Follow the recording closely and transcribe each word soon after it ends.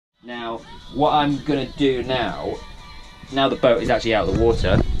Now, what I'm going to do now the boat is actually out of the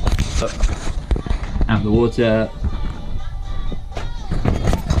water,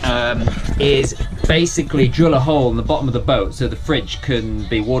 is basically drill a hole in the bottom of the boat so the fridge can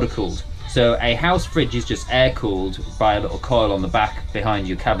be water cooled. So a house fridge is just air cooled by a little coil on the back behind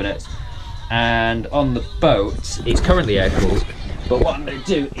your cabinet, and on the boat it's currently air cooled. But what I'm going to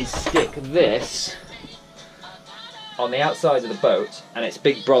do is stick this on the outside of the boat, and it's a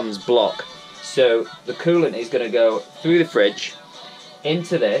big bronze block. So the coolant is going to go through the fridge,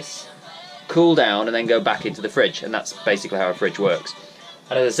 into this, cool down, and then go back into the fridge. And that's basically how a fridge works.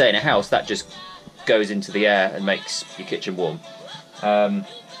 And as I say, in a house, that just goes into the air and makes your kitchen warm.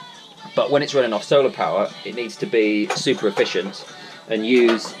 But when it's running off solar power, it needs to be super efficient and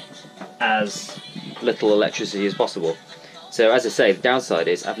use as little electricity as possible. So as I say, the downside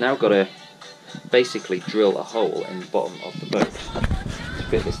is I've now got to basically drill a hole in the bottom of the boat to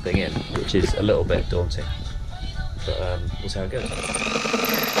fit this thing in, which is a little bit daunting, but we'll see how it goes.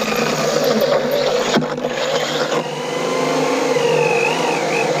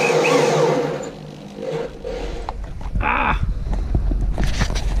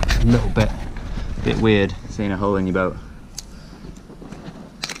 A little bit weird seeing a hole in your boat.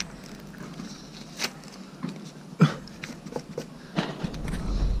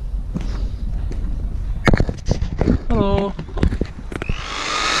 Hello.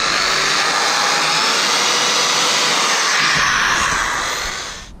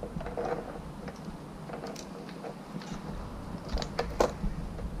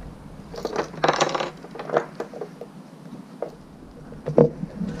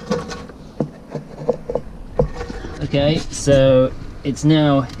 Okay, so it's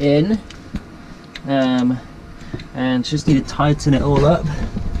now in, and just need to tighten it all up.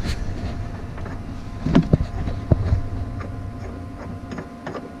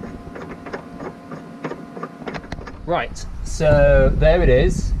 Right, so there it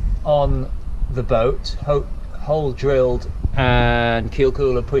is on the boat, hole drilled and keel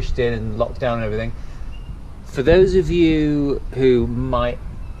cooler pushed in and locked down and everything. For those of you who might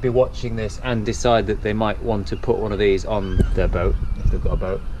be watching this and decide that they might want to put one of these on their boat, if they've got a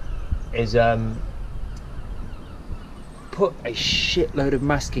boat, is put a shitload of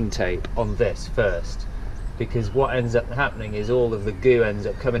masking tape on this first, because what ends up happening is all of the goo ends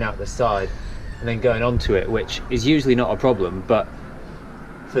up coming out the side and then going onto it, which is usually not a problem, but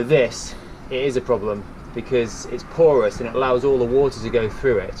for this it is a problem because it's porous and it allows all the water to go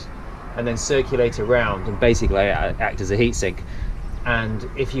through it and then circulate around and basically act as a heat sink. And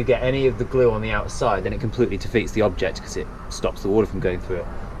if you get any of the glue on the outside, then it completely defeats the object because it stops the water from going through it.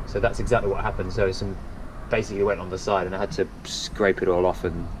 So that's exactly what happened. So some basically went on the side and I had to scrape it all off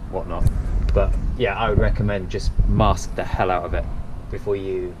and whatnot. But yeah, I would recommend just mask the hell out of it before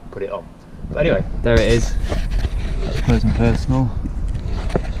you put it on. But anyway, there it is. That's close and personal.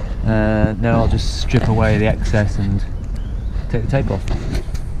 Now I'll just strip away the excess and take the tape off.